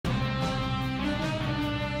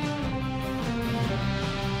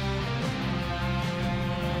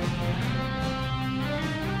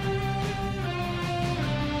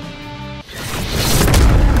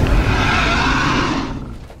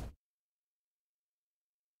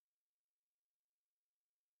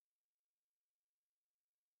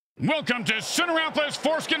Welcome to Center Outlet's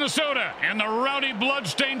Foreskin of Soda and the rowdy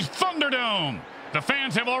blood-stained Thunderdome. The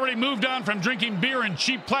fans have already moved on from drinking beer in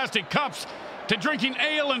cheap plastic cups to drinking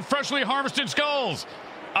ale in freshly harvested skulls.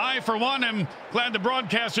 I, for one, am glad the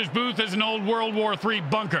broadcaster's booth is an old World War III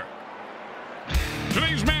bunker.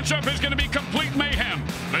 Today's matchup is going to be complete mayhem.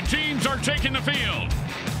 The teams are taking the field.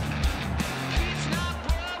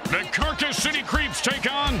 The Karcass City Creeps take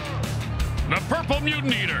on the Purple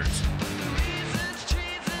Mutant Eaters.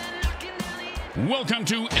 Welcome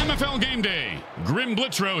to MFL Game Day. Grim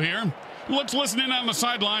Blitzrow here. Let's listen in on the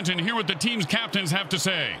sidelines and hear what the team's captains have to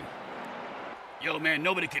say. Yo, man,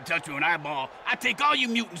 nobody can touch me when I ball. I take all you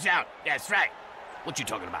mutants out. That's right. What you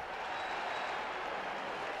talking about?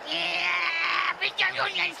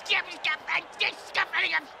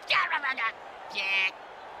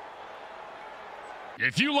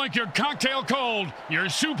 If you like your cocktail cold, your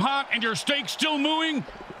soup hot, and your steak still mooing,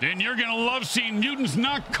 then you're gonna love seeing mutants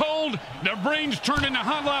knocked cold, their brains turned into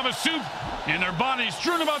hot lava soup, and their bodies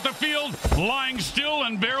strewn about the field, lying still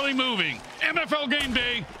and barely moving. MFL Game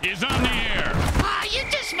Day is on the air. Oh, you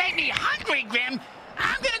just made me hungry, Grim.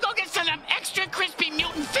 I'm gonna go get some of them extra crispy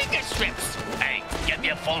mutant finger strips. Hey, get me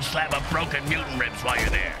a full slab of broken mutant ribs while you're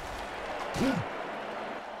there.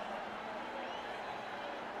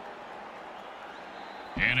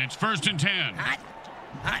 And it's 1st and 10. Hot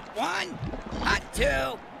one, hot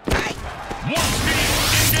two, hot. One speed,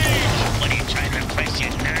 engage. What are you trying to impress, you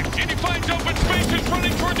nerd? And he finds open spaces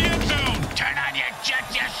running toward the end zone. Turn on your jet,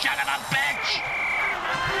 you son of a bitch!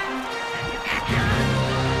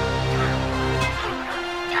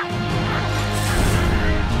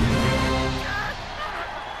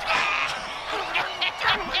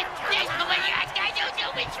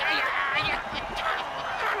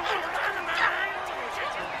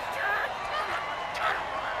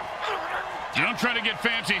 Don't try to get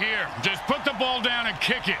fancy here. Just put the ball down and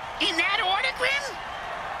kick it. In that order, Grim?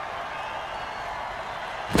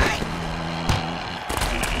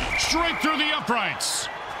 Straight through the uprights.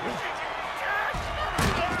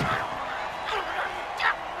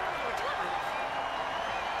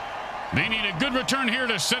 They need a good return here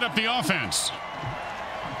to set up the offense.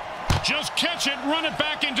 Just catch it, run it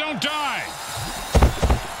back, and don't die.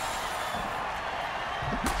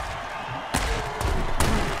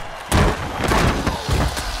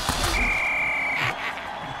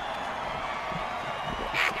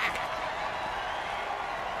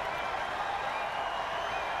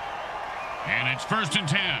 And it's 1st and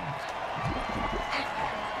 10.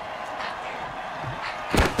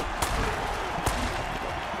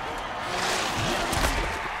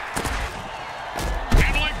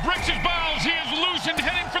 And like bricks his balls, he is loose and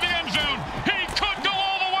heading for the end zone. He could go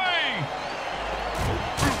all the way.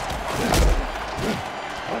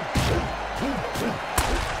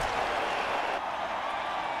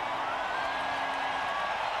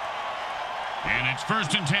 And it's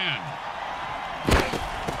 1st and 10.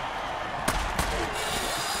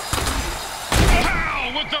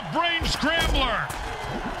 With the brain scrambler.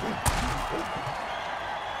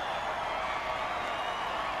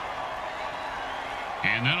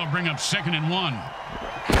 And that'll bring up 2nd and 1.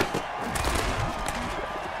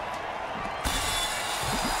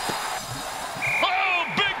 Oh,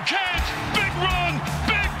 big catch, big run,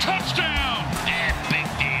 big touchdown. Yeah, big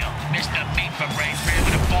deal. Mr. Meat for Brain ran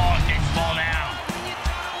with the ball and didn't fall down.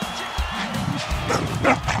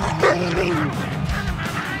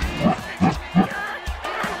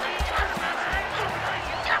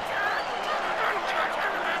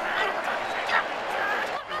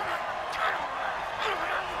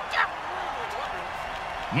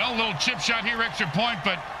 Well, little chip shot here, extra point,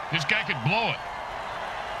 but this guy could blow it.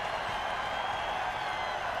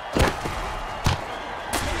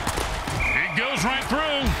 It goes right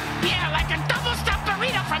through. Yeah, like a double-stuffed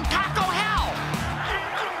burrito from Taco Hell.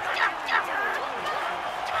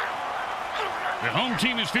 The home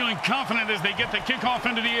team is feeling confident as they get the kickoff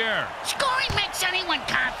into the air. Scoring makes anyone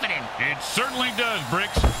confident. It certainly does,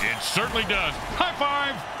 Bricks. It certainly does. High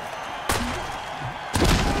five.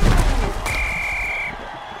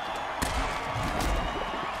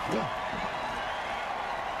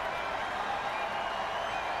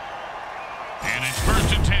 And it's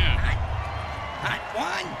 1st and 10. Hot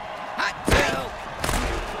one, hot two.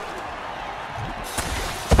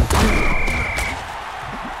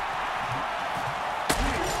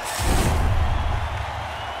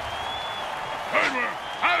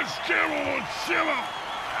 I still won't shiver.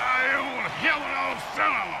 I don't have it all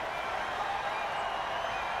summer.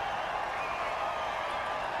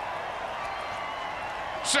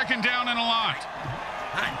 Second down and a lot.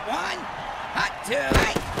 Hot one, hot two.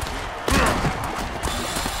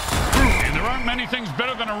 And they're aren't many things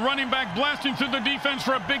better than a running back blasting through the defense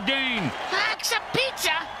for a big gain. Except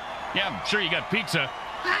pizza. Yeah, sure, you got pizza.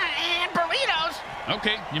 And burritos.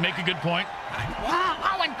 Okay, you make a good point.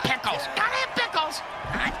 Oh, and pickles. Gotta have pickles.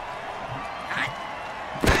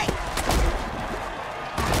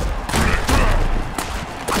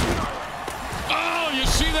 Oh, you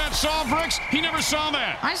see that saw, Bricks? He never saw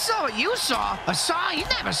that. I saw what you saw. A saw you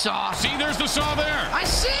never saw. See, there's the saw there. I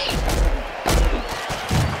see.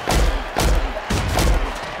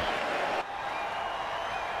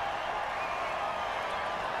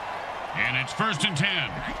 And it's 1st and 10.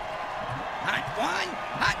 Hot 1,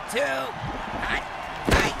 hot 2, hot.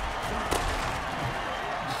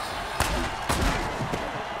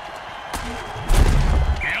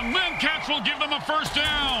 And then Cats will give them a 1st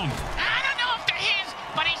down. I don't know if they're his,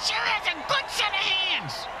 but he sure has a good set of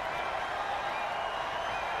hands.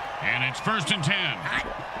 And it's 1st and 10.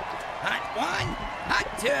 Hot 1, hot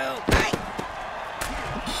 2, hot.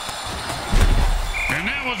 And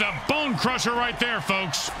that was a bone crusher right there,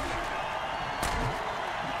 folks.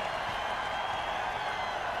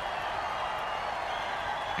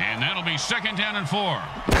 And that'll be 2nd down and 4.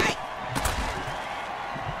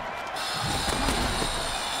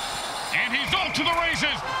 And he's off to the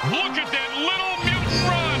races. Look at that little mutant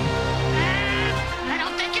run. I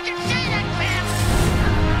don't think you can say that, Graham.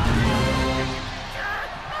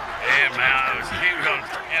 Hey, man, he's on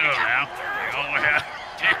now. Oh, yeah.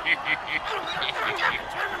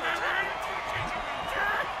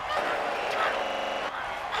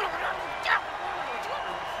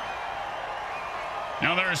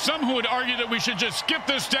 Now, there are some who would argue that we should just skip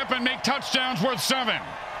this step and make touchdowns worth 7.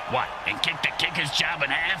 What, and kick the kicker's job in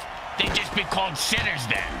half? They'd just be called sinners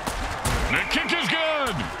then. The kick is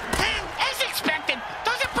good. As expected,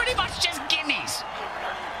 those are pretty much just gimmies.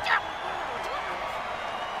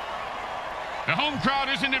 The home crowd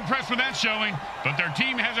isn't impressed with that showing, but their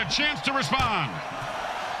team has a chance to respond.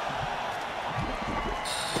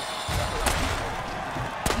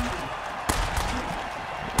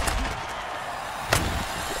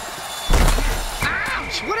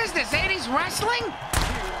 Ouch! What is this, 80s wrestling?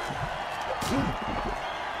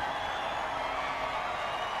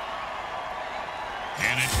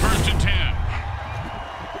 And it's 1st and 10.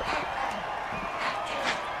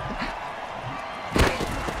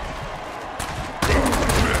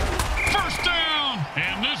 First down!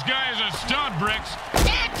 And this guy is a stud, Bricks.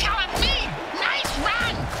 They're telling me. Nice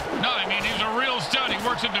run. No, I mean, he's a real stud. He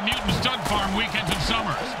works at the Mutant Stud Farm weekends and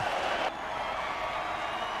summers.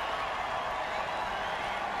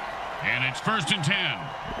 And it's 1st and 10.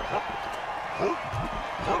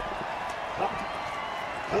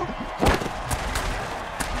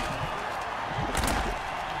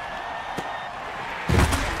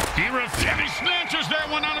 He snatches that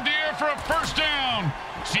one out of the air for a 1st down.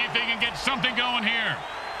 See if they can get something going here.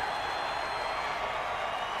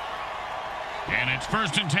 And it's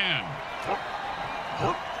 1st and 10.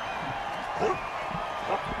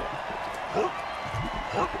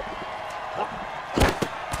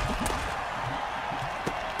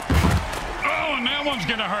 Oh, and that one's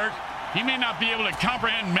going to hurt. He may not be able to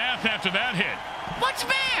comprehend math after that hit. What's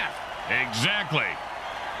math? Exactly.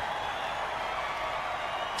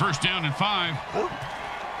 1st down and 5.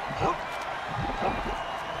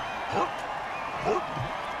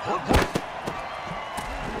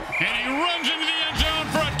 And he runs into the end zone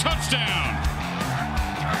for a touchdown.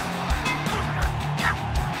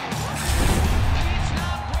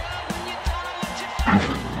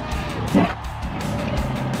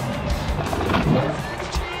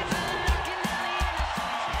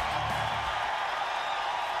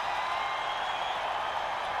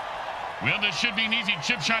 Well, this should be an easy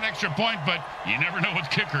chip shot extra point, but you never know with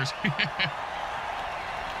kickers.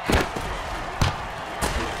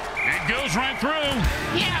 It goes right through.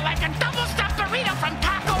 Yeah, like a double-stuffed burrito from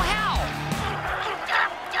Taco Hell.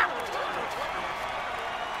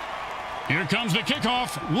 Here comes the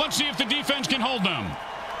kickoff. Let's see if the defense can hold them.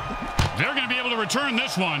 They're going to be able to return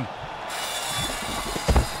this one.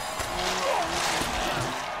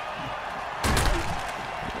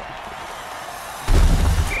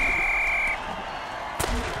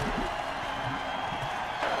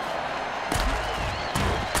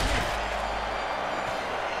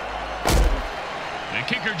 The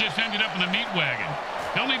kicker just ended up in the meat wagon.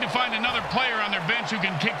 They'll need to find another player on their bench who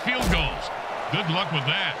can kick field goals. Good luck with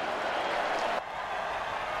that.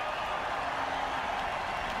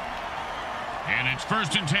 And it's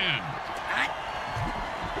 1st and 10.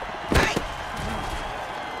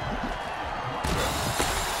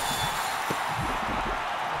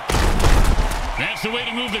 That's the way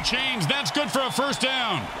to move the chains. That's good for a 1st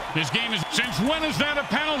down. This game is... Since when is that a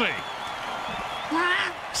penalty?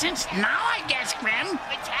 Since now, I guess, Grim.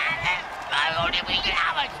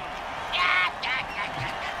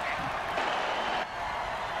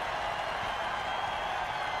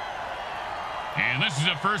 And this is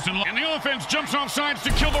a first and long. And the offense jumps off sides to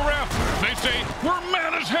kill the ref. They say, we're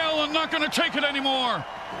mad as hell and not going to take it anymore.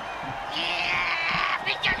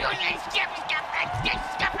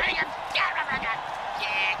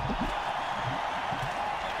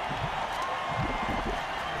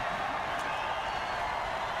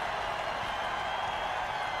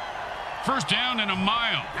 First down and a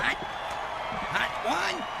mile. Hot. Hot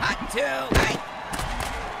one. Hot two. Hey.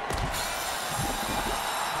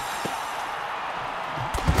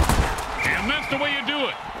 And that's the way you do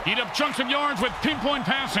it. Eat up chunks of yards with pinpoint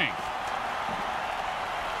passing.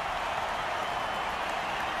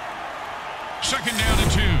 Second down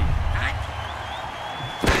and 2. Hot.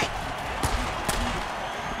 Hey.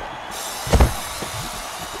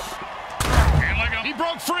 And like he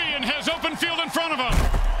broke free and has open field in front of him.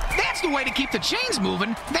 That's the way to keep the chains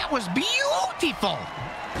moving. That was beautiful.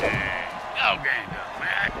 Okay,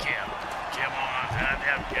 man. Come on.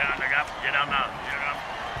 Get on now.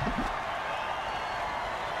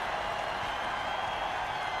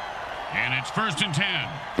 And it's first and 10.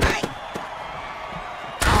 Hey.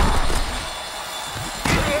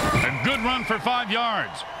 A good run for 5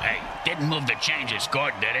 yards. Hey, didn't move the chains and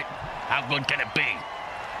scored, did it? How good can it be?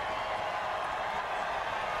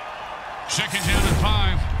 Second down and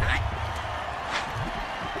 5. Hot.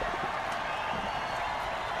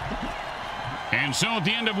 And so at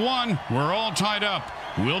the end of 1, we're all tied up.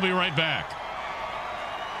 We'll be right back.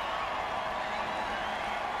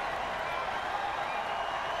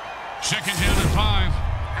 Second down and 5.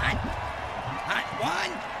 Hot. Hot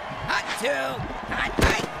one. Hot two. Hot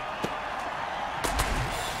three.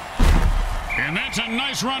 And that's a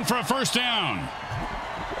nice run for a first down.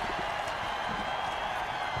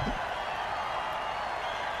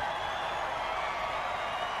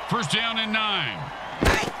 First down and 9.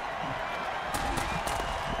 Hey.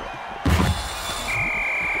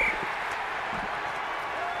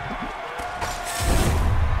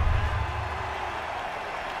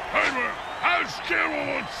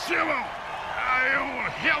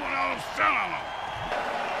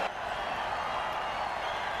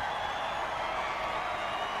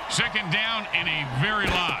 Second down and a very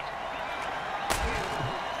lot.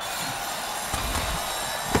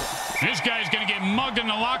 This guy's going to get mugged in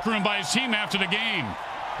the locker room by his team after the game.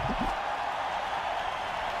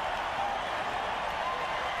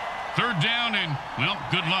 Third down and, well,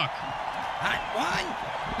 good luck. Hot one.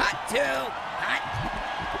 Hot two. Hot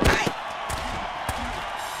three.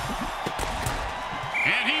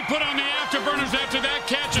 And he put on the afterburners after that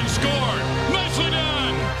catch and scored. Nicely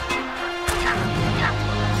done.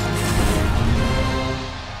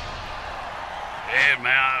 Hey,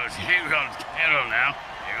 man, I was hanging on the kettle now.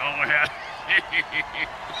 You go ahead.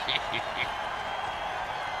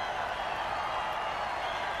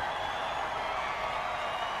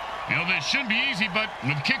 You know, this should be easy, but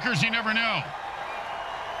with kickers, you never know.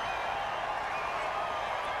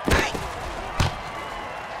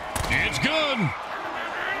 It's good.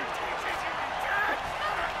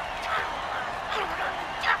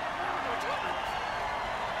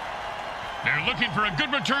 They're looking for a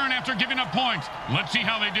good return after giving up points. Let's see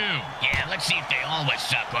how they do. Yeah, let's see if they always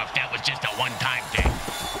suck or if that was just a one-time thing.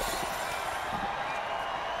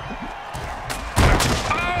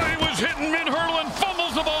 Oh, he was hitting mid-hurdle and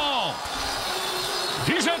fumbles the ball.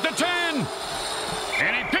 He's at the 10.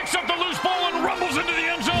 And he picks up the loose ball and rumbles into the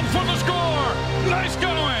end zone for the score. Nice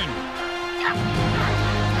going.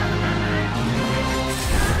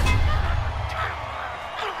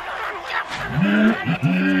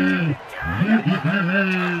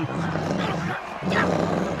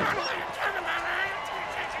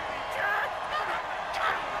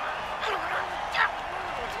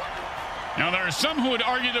 Now, there are some who would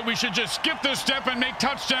argue that we should just skip this step and make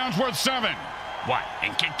touchdowns worth 7. What,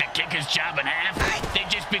 and kick the kicker's job in half? They'd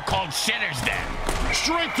just be called sitters then.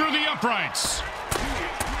 Straight through the uprights.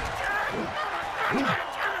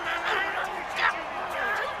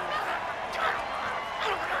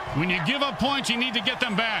 When you give up points, you need to get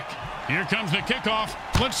them back. Here comes the kickoff.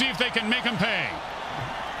 Let's see if they can make them pay.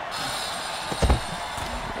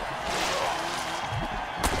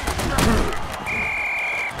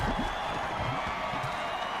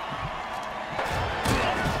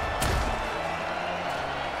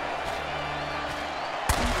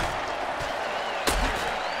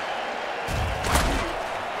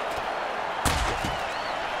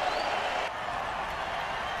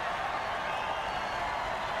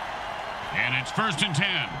 And it's first and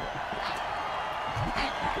 10.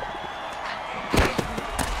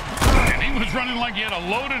 He was running like he had a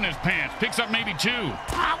load in his pants. Picks up maybe 2.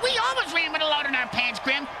 We always ran with a load in our pants,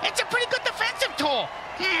 Grim. It's a pretty good defensive tool.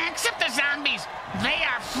 Except the zombies. They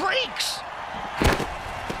are freaks.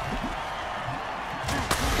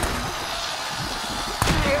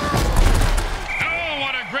 Oh,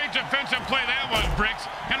 what a great defensive play that was, Bricks.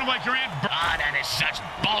 Kind of like your Aunt... Oh, that is such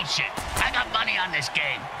bullshit. I got money on this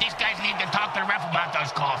game. These guys need to talk to the ref about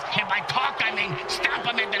those calls. And by talk, I mean stomp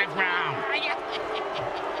them into the ground.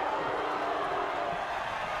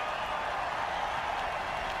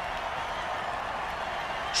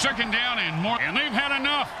 Second down and more. And they've had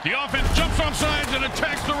enough. The offense jumps off sides and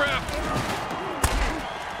attacks the ref.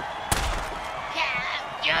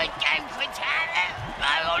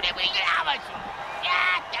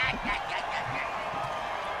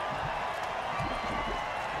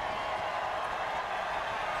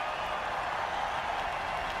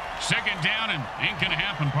 Second down and ain't gonna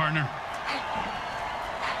happen, partner.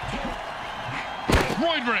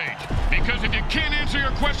 Roid rage. Because if you can't answer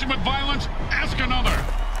your question with violence, ask another.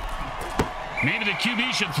 Maybe the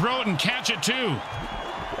QB should throw it and catch it too.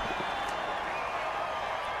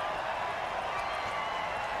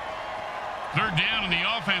 Third down and the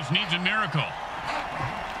offense needs a miracle.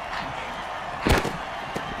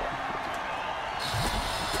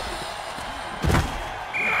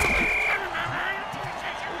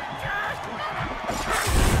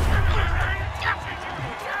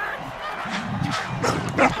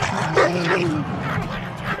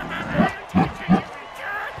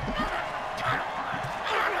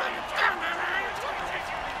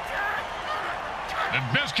 The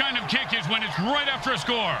best kind of kick is when it's right after a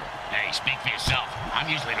score. Hey, speak for yourself. I'm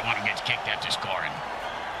usually the one who gets kicked after scoring.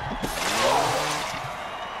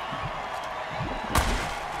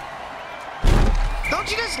 Don't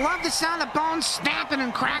you just love the sound of bones snapping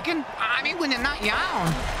and cracking? I mean, when they're not your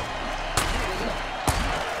own.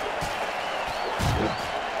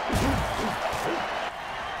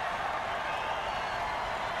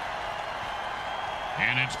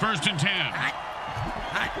 And it's 1st and 10.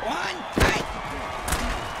 Hot one. Hot.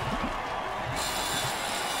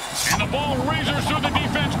 And the ball razors through the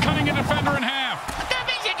defense, cutting a defender in half. That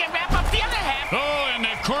means you can wrap up the other half. Oh, and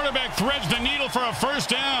the quarterback threads the needle for a first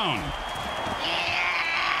down.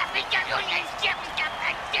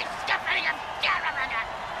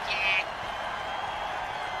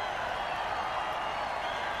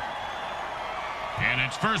 And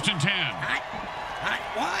it's 1st and 10. Hot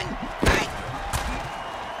one. Hot.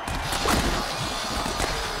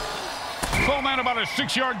 Call that about a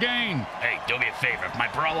 6-yard gain. Hey, do me a favor. If my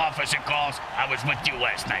parole officer calls, I was with you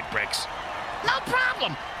last night, Bricks. No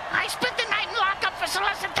problem. I spent the night in lockup for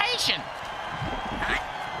solicitation.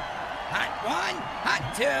 Hot one. Hot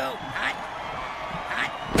two. Hot.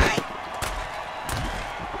 Hot.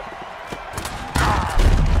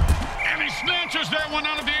 And he snatches that one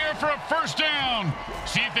out of the air for a first down.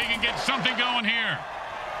 See if they can get something going here.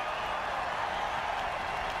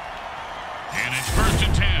 And it's 1st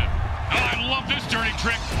and 10. Oh, I love this dirty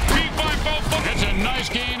trick. That's a nice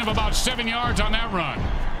gain of about 7 yards on that run.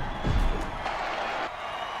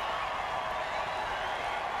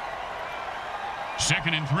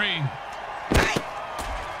 Second and 3.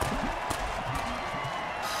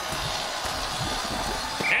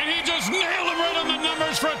 And he just nailed him right on the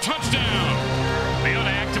numbers for a touchdown. They ought to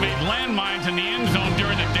activate landmines in the end zone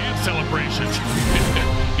during the dance celebrations.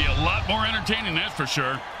 Be a lot more entertaining, that's for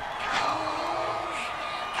sure.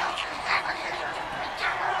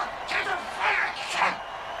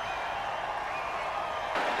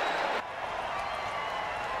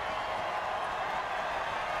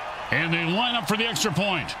 And they line up for the extra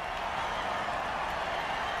point.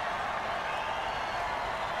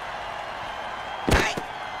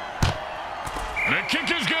 The kick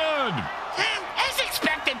is good. As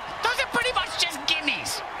expected, those are pretty much just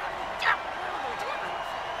gimmies.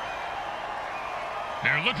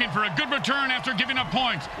 They're looking for a good return after giving up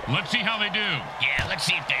points. Let's see how they do. Yeah, let's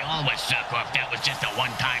see if they always suck or if that was just a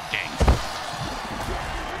one-time thing.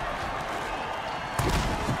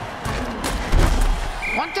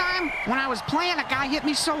 One time, when I was playing, a guy hit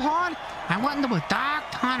me so hard, I went into a dark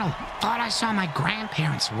tunnel. Thought I saw my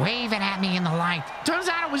grandparents waving at me in the light. Turns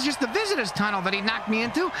out it was just the visitor's tunnel that he knocked me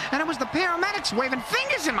into, and it was the paramedics waving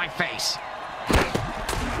fingers in my face.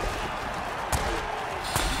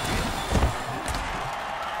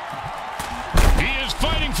 He is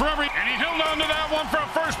fighting for every... And he held on to that one for a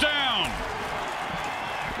first down.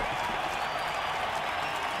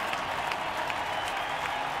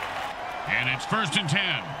 And it's 1st and 10.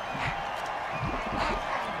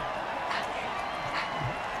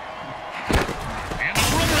 And the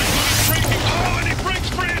runner is going crazy. Oh, and he breaks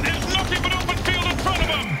free and has nothing but open field in front of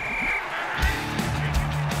him.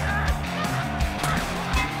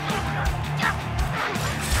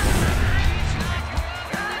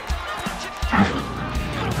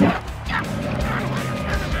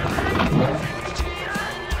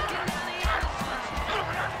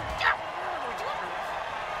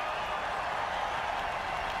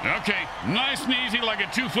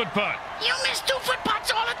 2-foot putt. You miss 2-foot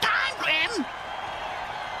putts all the time, Grim.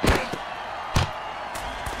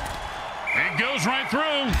 It goes right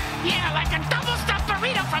through. Yeah, like a double-stuffed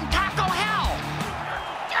burrito from Taco Hell.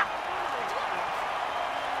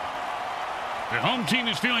 The home team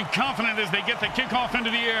is feeling confident as they get the kickoff into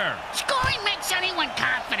the air. Scoring makes anyone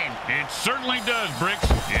confident. It certainly does, Bricks.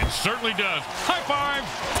 It certainly does. High five.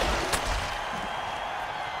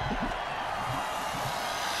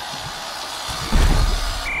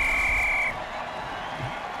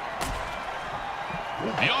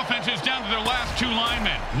 The offense is down to their last 2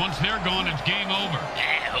 linemen. Once they're gone, it's game over.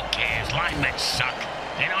 Who cares? Linemen suck.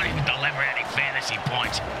 They don't even deliver any fantasy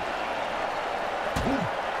points.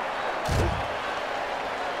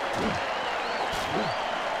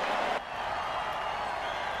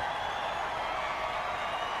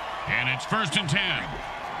 And it's 1st and 10.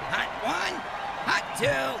 Hot 1, hot 2,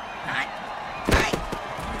 hot 3.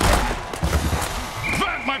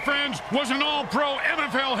 That, my friends, was an all-pro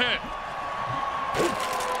MFL hit.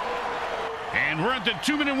 And we're at the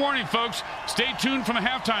 2-minute warning, folks. Stay tuned for the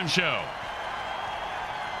halftime show.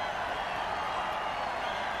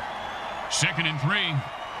 2nd and 3.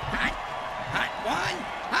 Hot 1,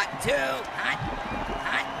 hot 2, hot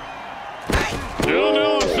 3.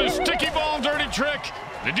 No, it's the sticky ball dirty trick.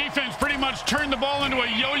 The defense pretty much turned the ball into a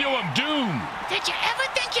yo-yo of doom. Did you ever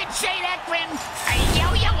think you'd say that, Grim? A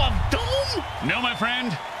yo-yo of doom? No, my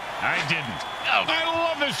friend, I didn't. Oh. I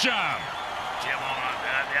love this job.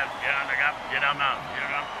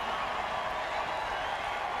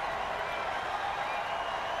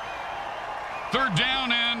 Third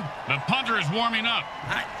down, and the punter is warming up.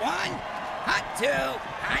 Hot 1, hot 2,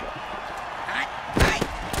 hot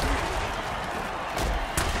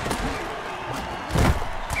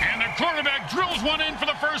 3. And the quarterback drills one in for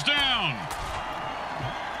the first down.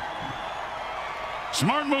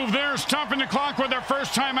 Smart move there, stopping the clock with their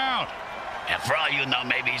first timeout. And for all you know,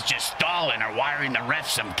 maybe he's just stalling or wiring the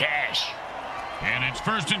refs some cash. And it's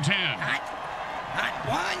 1st and 10. Hot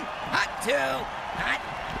 1, hot 2, hot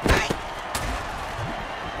 3.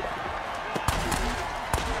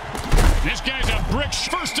 This guy's a brick.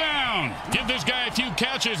 First down. Give this guy a few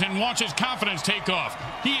catches and watch his confidence take off.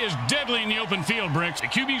 He is deadly in the open field, Bricks. The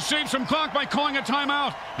QB saved some clock by calling a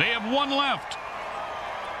timeout. They have 1 left.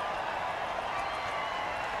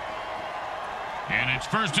 And it's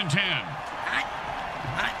 1st and 10.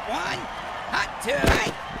 Hot 1, hot 2.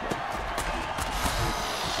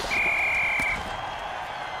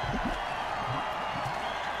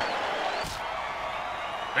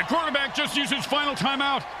 The quarterback just used his final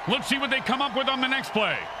timeout. Let's see what they come up with on the next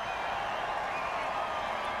play.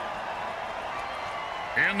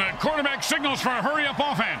 And the quarterback signals for a hurry-up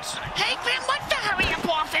offense. Hey, Grim, what's the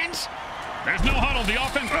hurry-up offense? There's no huddle. The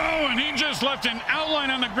offense... Oh, and he just left an outline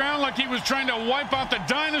on the ground like he was trying to wipe out the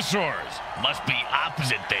dinosaurs. Must be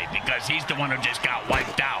opposite day, because he's the one who just got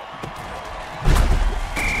wiped out.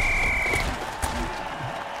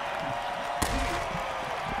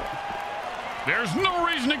 There's no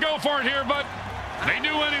reason to go for it here, but they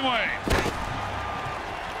do anyway.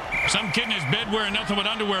 Some kid in his bed wearing nothing but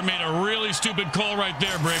underwear made a really stupid call right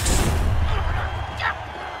there, Bricks.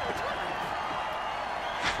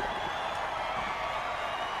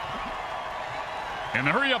 And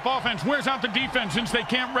the hurry-up offense wears out the defense since they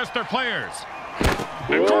can't rest their players.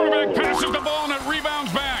 The quarterback passes the ball and it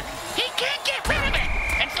rebounds back. He can't get rid of it.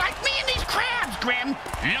 It's like me and these crabs, Grim.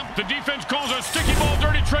 Yep, the defense calls a sticky ball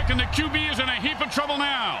dirty trick, and the QB is in a heap of trouble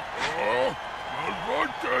now.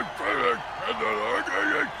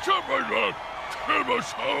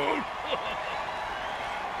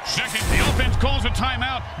 Second, the offense calls a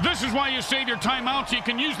timeout. This is why you save your timeouts so you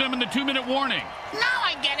can use them in the 2-minute warning. Now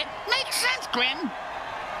I get it. Makes sense, Grim.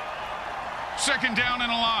 2nd down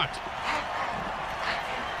and a lot.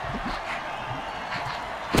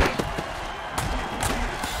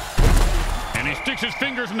 And he sticks his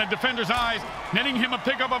fingers in the defender's eyes, netting him a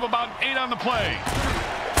pickup of about 8 on the play.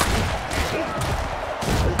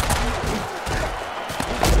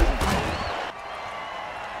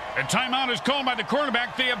 A timeout is called by the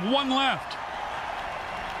quarterback. They have 1 left.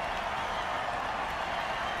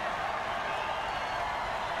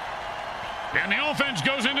 And the offense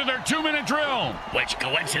goes into their 2-minute drill. Which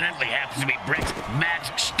coincidentally happens to be Brick's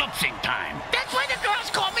Max Stupsing time. That's why the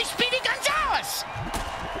girls call me Speedy Gonzalez.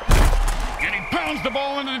 And he pounds the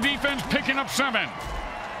ball into the defense, picking up 7.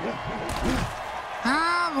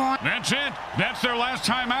 Oh, boy. That's it. That's their last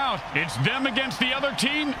timeout. It's them against the other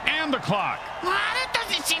team and the clock. That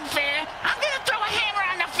doesn't seem fair. I'm going to throw a hammer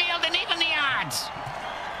on the field and even the odds.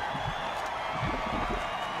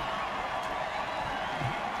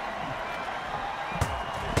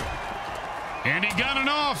 And he got it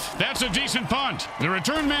off. That's a decent punt. The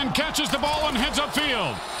return man catches the ball and heads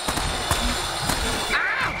upfield.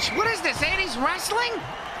 Ouch! What is this, 80s wrestling?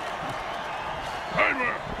 And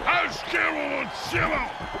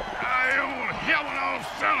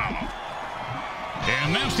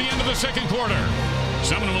that's the end of the second quarter.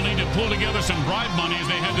 Someone will need to pull together some bribe money as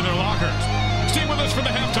they head to their lockers. Stay with us for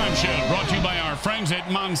the halftime show, brought to you by our friends at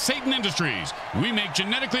Monsatan Industries. We make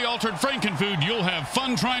genetically altered frankenfood you'll have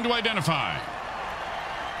fun trying to identify.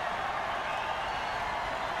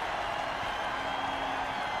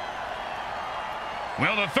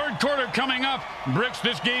 Well, the third quarter coming up. Bricks,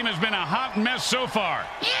 this game has been a hot mess so far.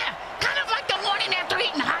 Yeah, kind of like the morning after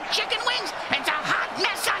eating hot chicken wings. It's a hot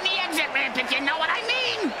mess on the exit ramp, if you know what I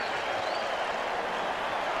mean.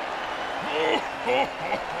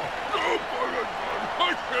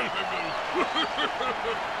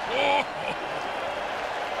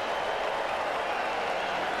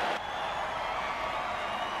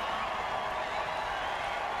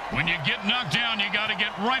 When you get knocked down, you got to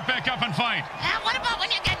get right back up and fight. What about when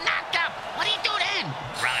you get knocked up? What do you do then?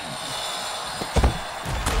 Run.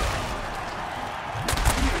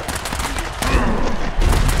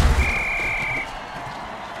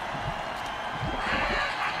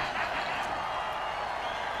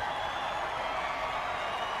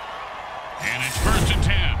 And it's 1st and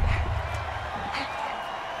 10.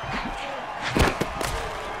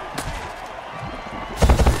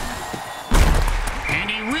 And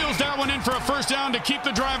he reels that one in for a first down to keep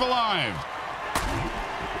the drive alive.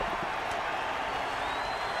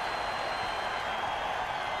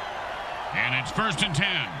 And it's 1st and 10.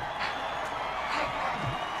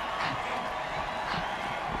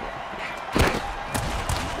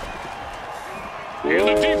 And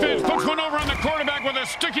the defense puts one over on the quarterback with a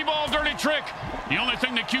sticky ball dirty trick. The only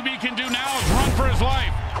thing the QB can do now is run for his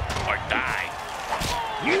life. Or die.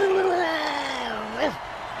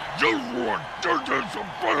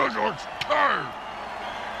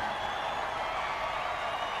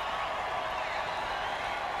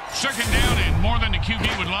 Second down and more than the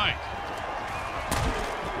QB would like.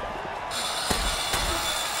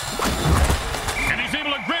 And he's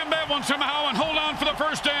able to grab that one somehow and hold on for the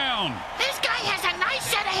first down. This guy has a nice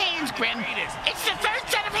set of hands, Grim. It's the third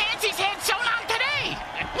set of hands he's had sewn on today.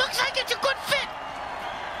 Looks like it's a good fit.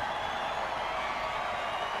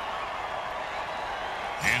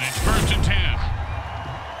 And it's 1st and 10.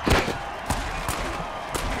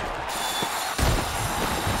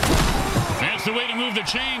 That's the way to move the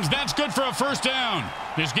chains. That's good for a first down.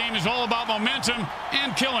 This game is all about momentum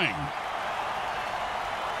and killing.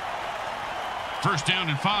 1st down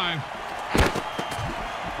and 5.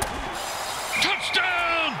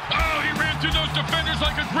 Touchdown! Oh, he ran through those defenders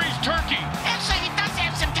like a greased turkey. Actually, he does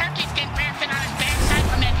have some turkey skin grafted on his backside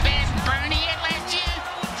from that bad burn he had last year.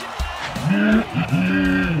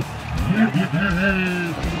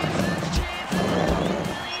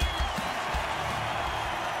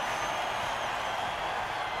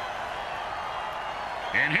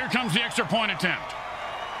 And here comes the extra point attempt.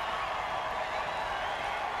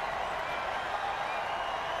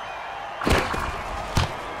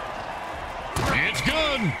 It's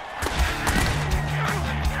good.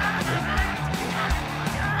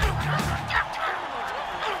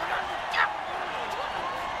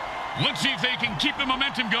 Let's see if they can keep the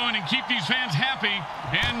momentum going and keep these fans happy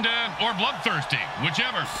and or bloodthirsty,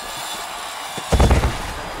 whichever.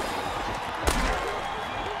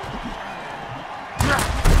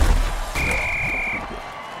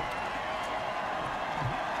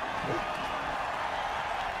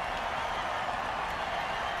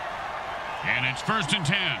 And it's 1st and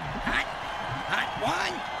 10. Hot, hot 1,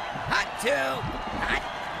 hot 2, hot,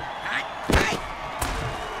 hot, hot.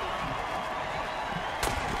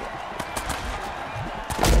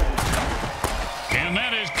 And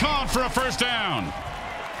that is caught for a first down.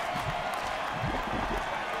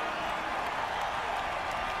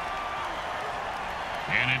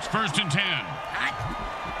 And it's 1st and 10. Hot,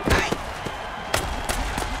 hot.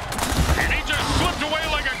 And he just slipped away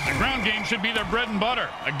like a... The ground game should be their bread and butter.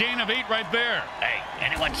 A gain of 8 right there. Hey,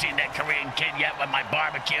 anyone seen that Korean kid yet with my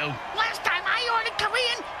barbecue? Last time I ordered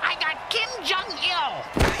Korean, I got Kim Jong-il.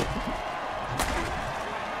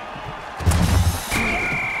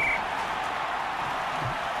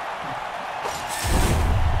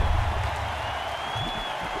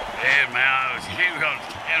 Hey, man, here we go.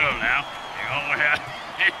 Hello now.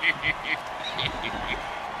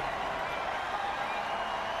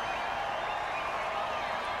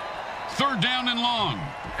 Third down and long.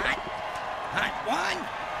 Hot, hot 1,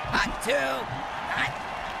 hot 2, hot,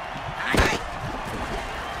 hot, hot.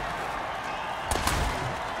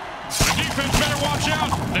 The defense better watch out.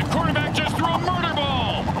 The quarterback just threw a murder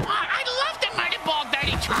ball. I love the murder ball,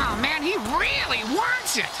 Dirty Trick. Oh, man, he really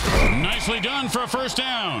wants it. Nicely done for a first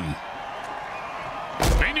down.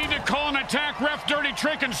 They need to call an attack ref dirty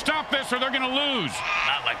trick and stop this or they're going to lose.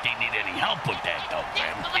 Not like they need any help with that, though,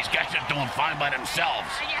 Graham. These guys are doing fine by themselves.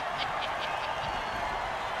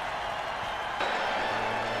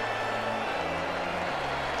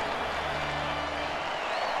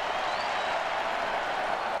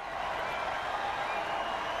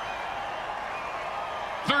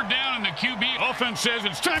 Third down and the QB offense says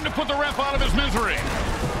it's time to put the ref out of his misery.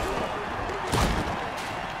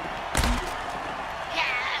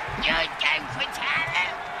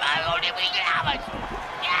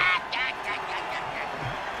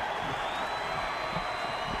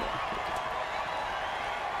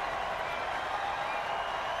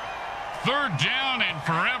 Third down and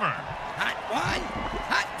forever. Hot one,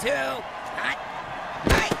 hot two, hot,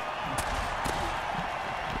 right.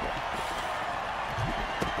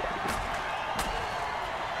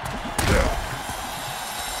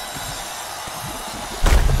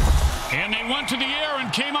 And they went to the air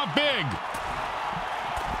and came up big.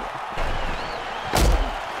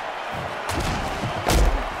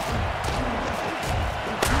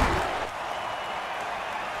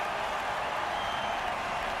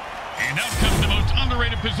 And out comes the most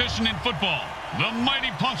underrated position in football, the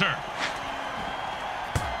mighty punter.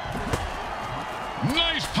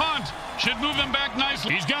 Nice punt. Should move them back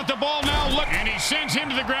nicely. He's got the ball now, look, and he sends him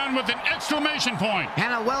to the ground with an exclamation point.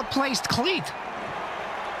 And a well-placed cleat.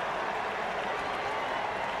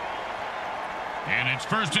 And it's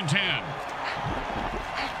 1st and 10.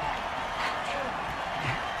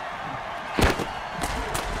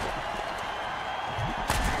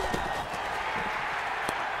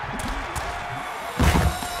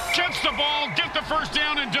 Catch the ball, get the first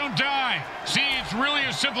down, and don't die. See, it's really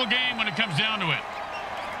a simple game when it comes down to it.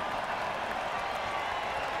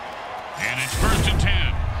 And it's 1st and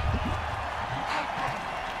 10.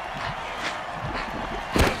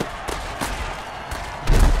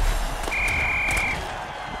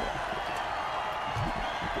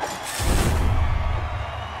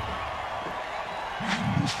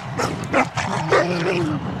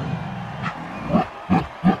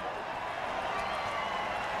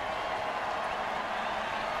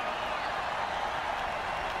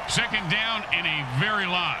 Second down and a very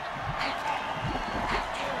lot.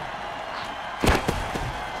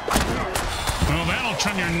 Well, that'll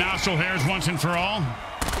trim your nostril hairs once and for all.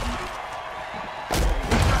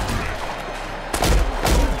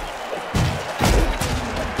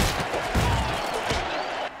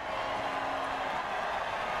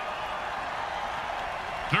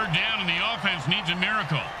 Third down and the offense needs a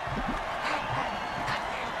miracle.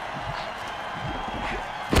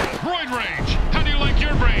 Roid Rage. How do you like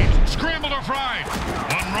your brains? Scrambled or fried?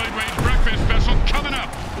 One Roid Rage breakfast special coming up.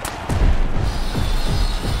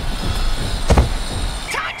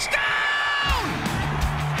 Touchdown!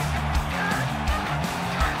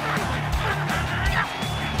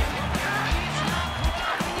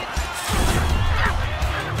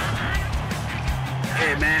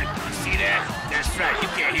 Hey, man, you see that? That's right. You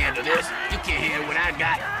can't handle this. You can't handle what I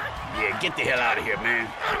got. Yeah, get the hell out of here, man.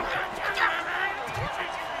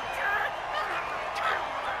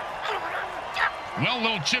 Well,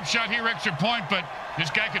 little chip shot here, extra point, but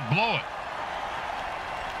this guy could blow it.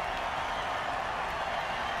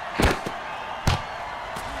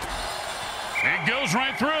 It goes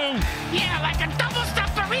right through. Yeah, like a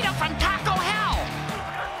double-stuffed burrito from Taco Hell.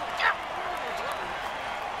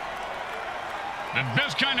 The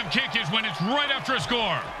best kind of kick is when it's right after a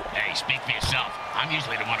score. Hey, speak for yourself. I'm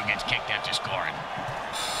usually the one who gets kicked after scoring.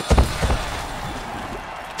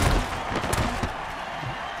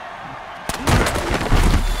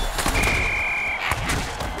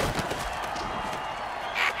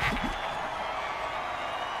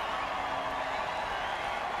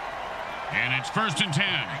 And it's 1st and 10.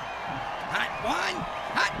 Hot one,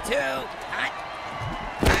 hot two, hot,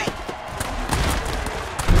 right.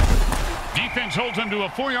 Defense holds him to a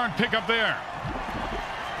 4-yard pickup there.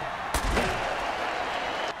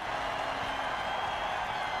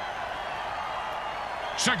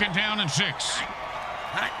 Second down and 6.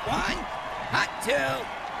 Hot one, hot two,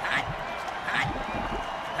 hot, hot,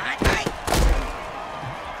 hot, right.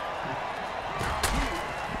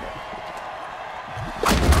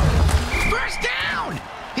 First down!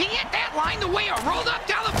 He hit that line the way it rolled up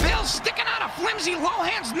dollar bills sticking out of flimsy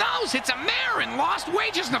Lohan's nose. It's a mare in Lost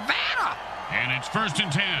Wages, Nevada. And it's 1st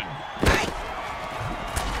and 10. Right.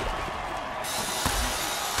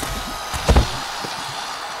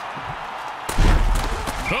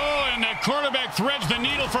 Oh, and the quarterback threads the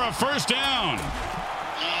needle for a first down.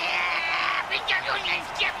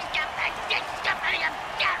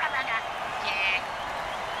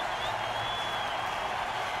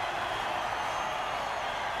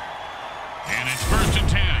 And it's 1st and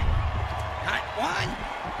 10. Hot 1,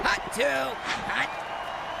 hot 2, hot.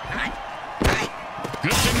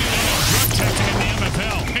 Good thing they don't have drug testing in the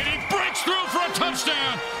MFL. And he breaks through for a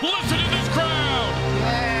touchdown. Listen to this crowd.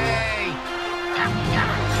 Yay!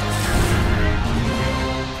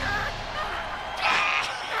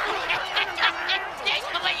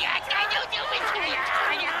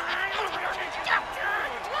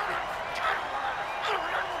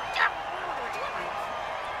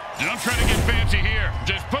 Don't try to get fancy here.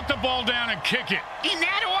 Just put the ball down and kick it. In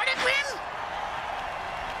that order, Grim?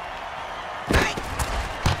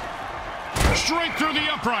 Straight through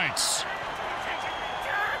the uprights.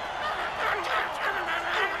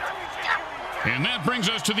 And that brings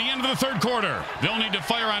us to the end of the 3rd quarter. They'll need to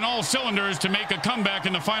fire on all cylinders to make a comeback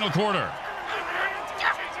in the final quarter.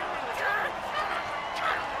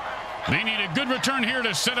 They need a good return here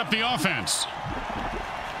to set up the offense.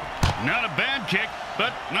 Not a bad kick,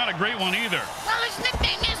 but not a great one either. Well, his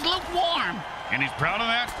nickname is Lukewarm. And he's proud of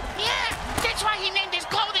that? Yeah, that's why he named his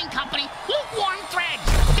clothing company Lukewarm Threads.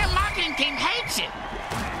 Their marketing team hates it.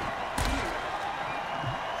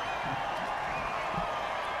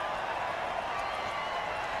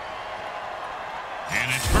 And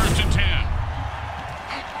it's 1st and 10.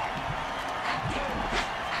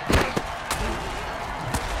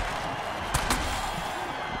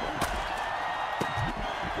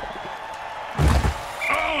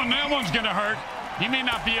 Oh, and that one's going to hurt. He may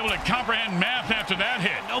not be able to comprehend math after that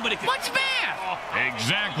hit. Nobody can... What's math?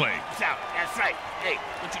 Exactly. It's out. That's right. Hey,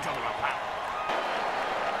 what you talking about, pal?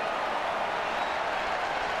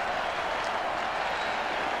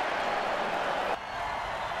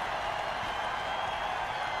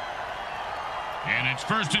 And it's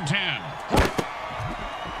 1st and 10.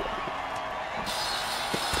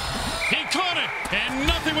 He caught it, and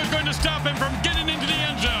nothing was going to stop him from getting into the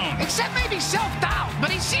end zone. Except maybe self-doubt,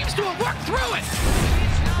 but he seems to have worked through it.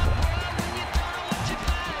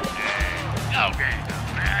 Okay.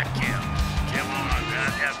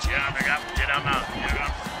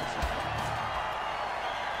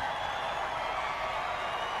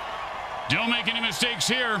 Don't make any mistakes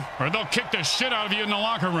here, or they'll kick the shit out of you in the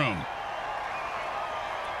locker room.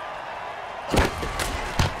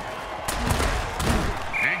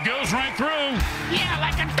 It goes right through. Yeah,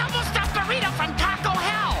 like a double-stuffed burrito from Taco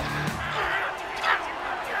Hell.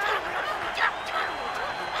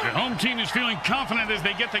 The home team is feeling confident as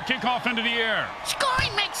they get the kickoff into the air.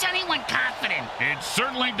 Scoring makes anyone confident. It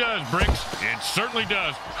certainly does, Briggs. It certainly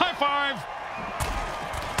does. High five.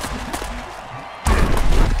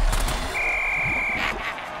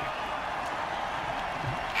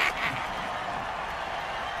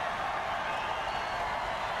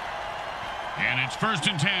 And it's 1st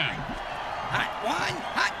and 10. Hot 1,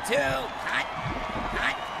 hot 2, hot.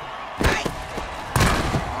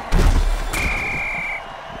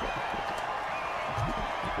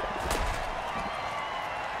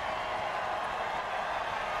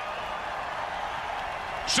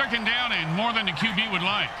 Second down and more than the QB would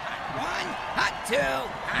like. Hot 1, hot 2,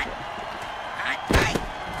 hot.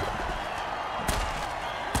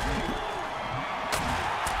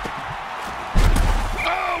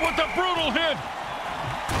 Oh, what a brutal hit!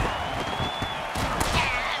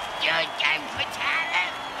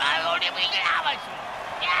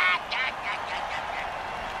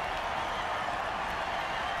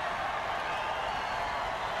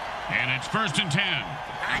 And it's 1st and 10.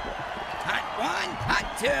 Hot 1, hot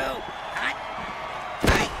 2, hot.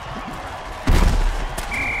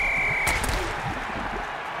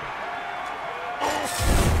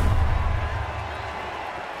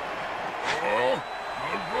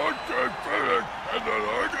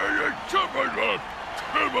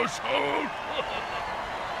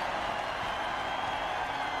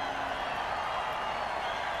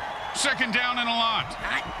 Second down and a lot.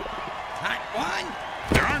 Hot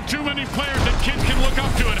 1. There aren't too many players that kids can look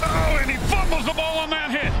up to it. Oh, and he fumbles the ball on that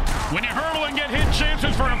hit. When you hurdle and get hit,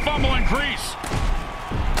 chances for a fumble increase.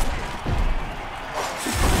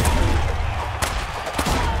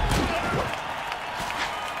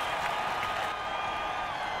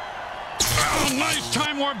 Oh, nice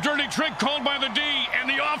time warp dirty trick called by the D, and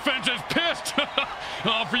the offense is pissed.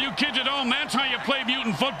 Oh, for you kids at home, that's how you play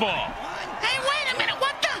mutant football. Hey, wait a minute,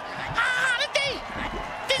 what the?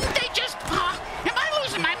 Didn't they just, am I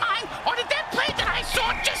losing my mind? Or did that play that I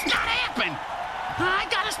saw just not happen? I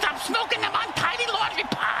gotta stop smoking them untidy laundry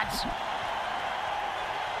pods.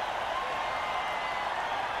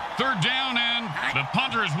 Third down and The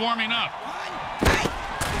punter is warming up.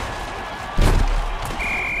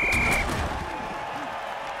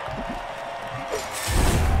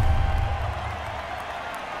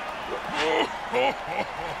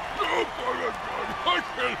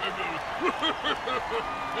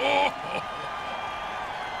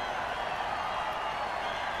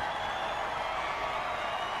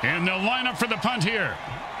 And they'll line up for the punt here.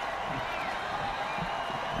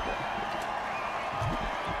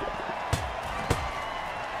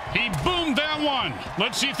 He boomed that one.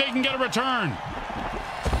 Let's see if they can get a return.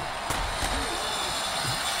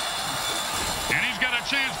 And he's got a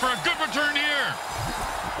chance for a good return here.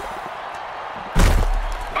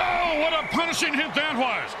 Oh, what a punishing hit that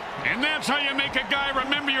was. And that's how you make a guy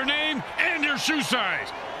remember your name and your shoe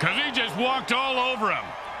size, because he just walked all over him.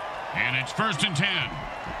 And it's 1st and 10.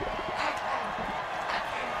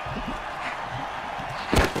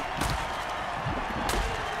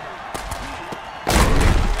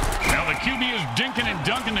 Now the QB is dinking and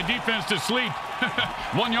dunking the defense to sleep.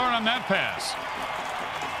 1 yard on that pass.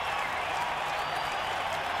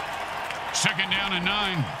 2nd down and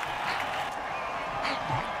 9.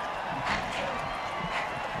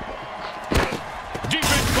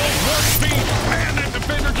 Defense goes warp speed, and that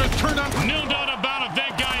defender just turned up. No doubt about it,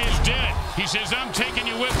 that guy is dead. He says, I'm taking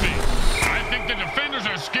you with me. I think the defenders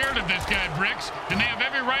are scared of this guy, Bricks, and they have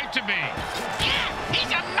every right to be. Yeah, he's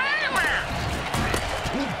a murderer.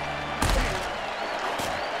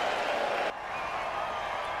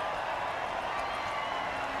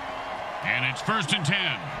 And it's 1st and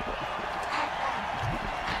 10.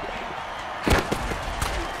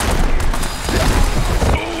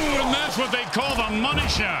 That's what they call the money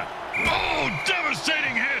shot. Oh,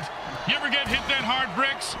 devastating hit. You ever get hit that hard,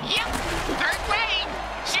 Bricks? Yep, 3rd grade.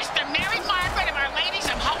 Sister Mary Margaret of Our Ladies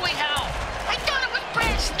of Holy Hell. I thought it was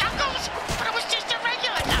brass knuckles, but it was just a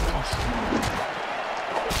regular knuckles.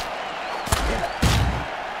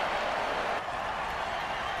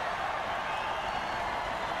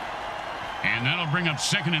 And that'll bring up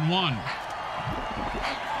 2nd and 1.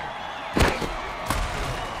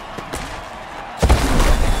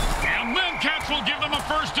 Will give them a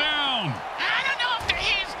 1st down. I don't know if they're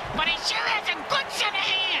his, but he sure has a good set of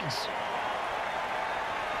hands.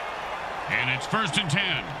 And it's 1st and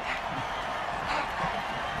 10.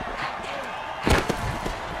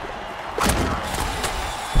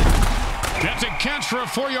 That's a catch for a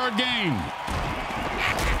 4-yard gain.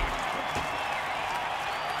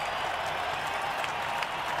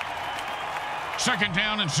 Second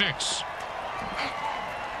down and 6.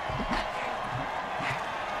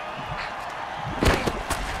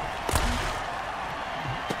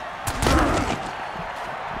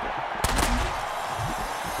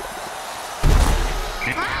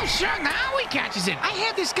 Sure, now he catches it. I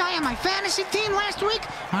had this guy on my fantasy team last week.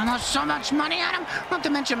 I lost so much money on him, not to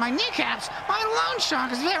mention my kneecaps. My loan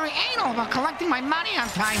shark is very anal about collecting my money on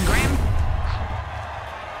time, Grim.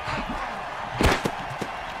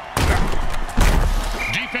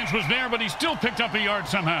 Defense was there, but he still picked up a yard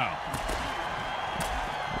somehow.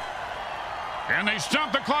 And they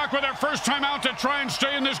stop the clock with their first time out to try and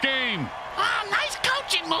stay in this game. Oh, nice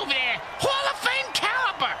coaching move there. Hall of Fame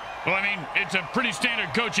caliber. Well, I mean, it's a pretty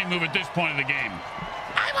standard coaching move at this point of the game.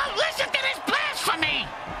 I won't listen to this blasphemy.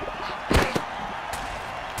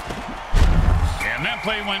 And that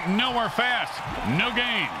play went nowhere fast. No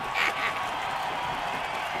gain.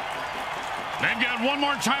 They've got one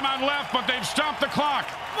more timeout left, but they've stopped the clock.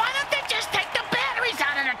 Why don't they just take the batteries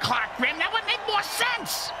out of the clock, Grim? That would make more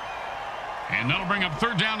sense. And that'll bring up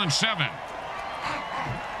 3rd down and 7.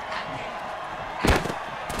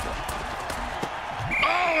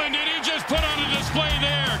 Oh, and did he just put on a display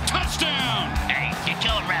there? Touchdown! Hey, you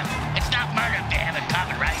killed ref. It's not murder if they have it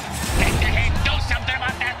covered, right? Hey, do something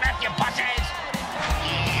about that ref, you pussies!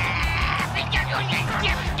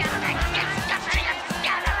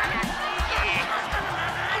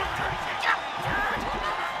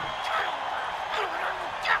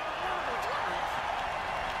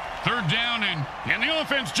 Third down, and the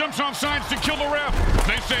offense jumps off sides to kill the ref.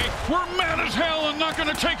 They say, we're mad as hell and not going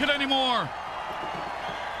to take it anymore.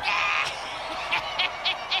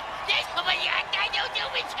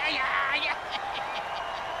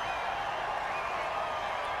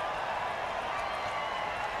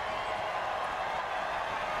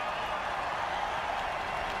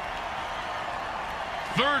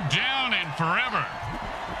 Third down and forever.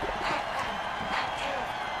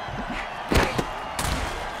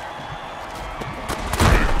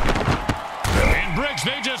 And Bricks,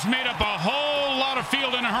 they just made up a whole lot of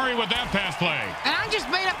field in a hurry with that pass play. And I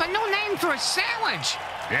just made up a new name for a sandwich.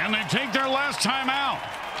 And they take their last time out.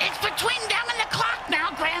 It's between them and the clock now,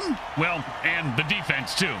 Grim. Well, and the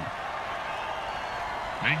defense, too.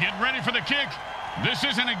 They get ready for the kick. This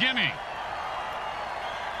isn't a gimme.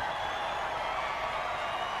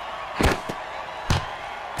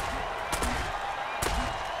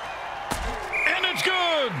 And it's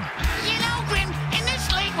good! You know, Grim, in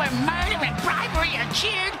this league where murder and bribery are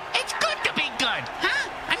cheered, it's good to be good, huh?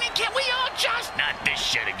 I mean, can't we all just... Not this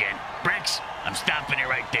shit again. Bricks, I'm stopping it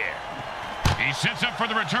right there. He sets up for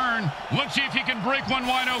the return. Let's see if he can break one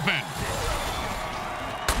wide open.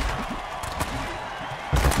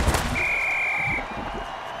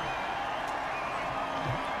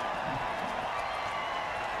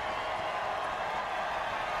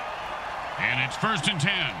 And it's 1st and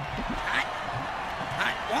 10.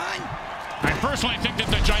 Hot one. I personally think that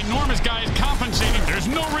the ginormous guy is compensating. There's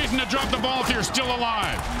no reason to drop the ball if you're still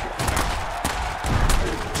alive.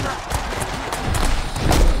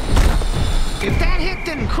 If that hit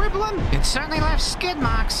didn't cripple him, it certainly left skid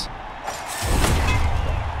marks.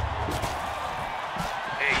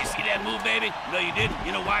 Hey, you see that move, baby? No, you didn't.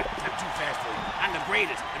 You know why? I'm too fast for you. I'm the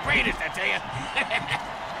greatest. The greatest, I tell you.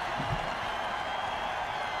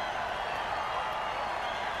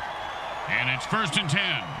 And it's 1st and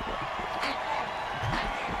 10.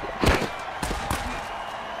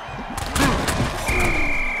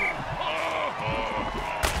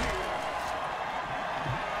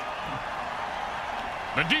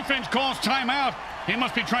 The defense calls timeout. He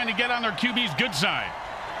must be trying to get on their QB's good side.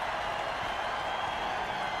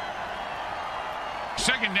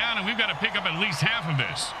 2nd down, and we've got to pick up at least half of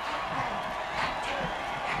this.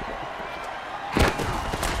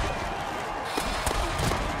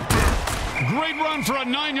 Great run for a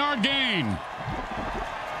 9-yard gain.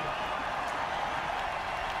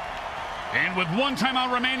 And with 1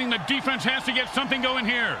 timeout remaining, the defense has to get something going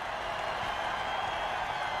here.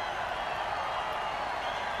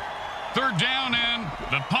 3rd down, and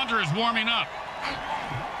the punter is warming up.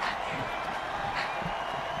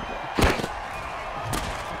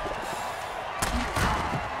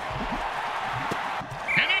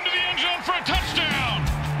 And into the end zone for a touchdown.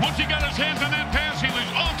 Once he got his hands on that pass, he was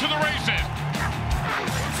off to the races.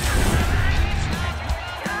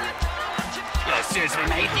 Yo, seriously,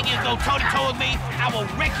 man, you think you can go toe-to-toe with me? I will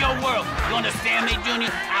wreck your world. You understand me,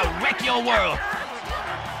 Junior? I'll wreck your world.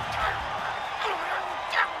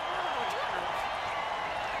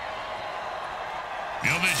 You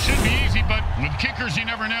know, this should be easy, but with kickers, you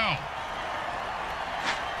never know.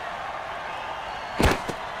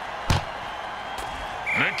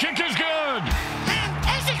 The kick is good.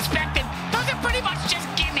 As expected, those are pretty much just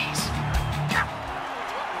gimmies.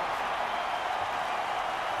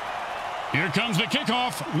 Here comes the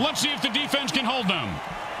kickoff. Let's see if the defense can hold them.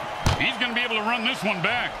 He's going to be able to run this one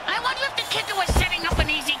back. I wonder if the kicker was setting up an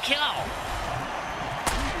easy kill.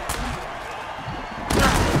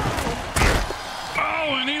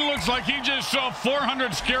 Oh, and he looks like he just saw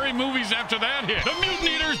 400 scary movies after that hit. The Mutant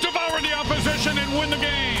Eaters devour the opposition and win the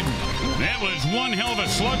game. That was one hell of a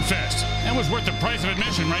slugfest. That was worth the price of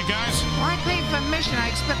admission, right, guys? Well, I paid for admission. I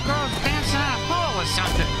expect girls dancing on a pole or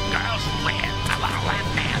something. Girls win. I want a lap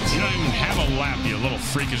dance. You don't even have a lap, you little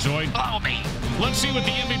freakazoid. Follow me. Let's see what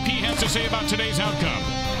the MVP has to say about today's outcome.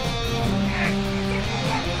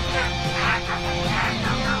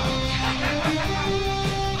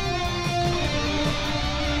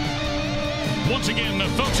 Once again, the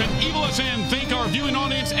folks at Evil SN thank our viewing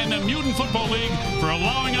audience and the Mutant Football League for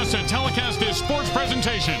allowing us to telecast this sports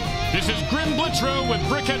presentation. This is Grim Blitzrow with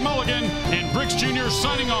Brickhead Mulligan and Bricks Jr.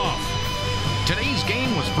 signing off. Today's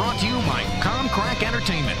game was brought to you by Comcrack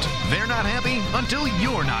Entertainment. They're not happy until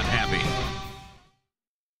you're not happy.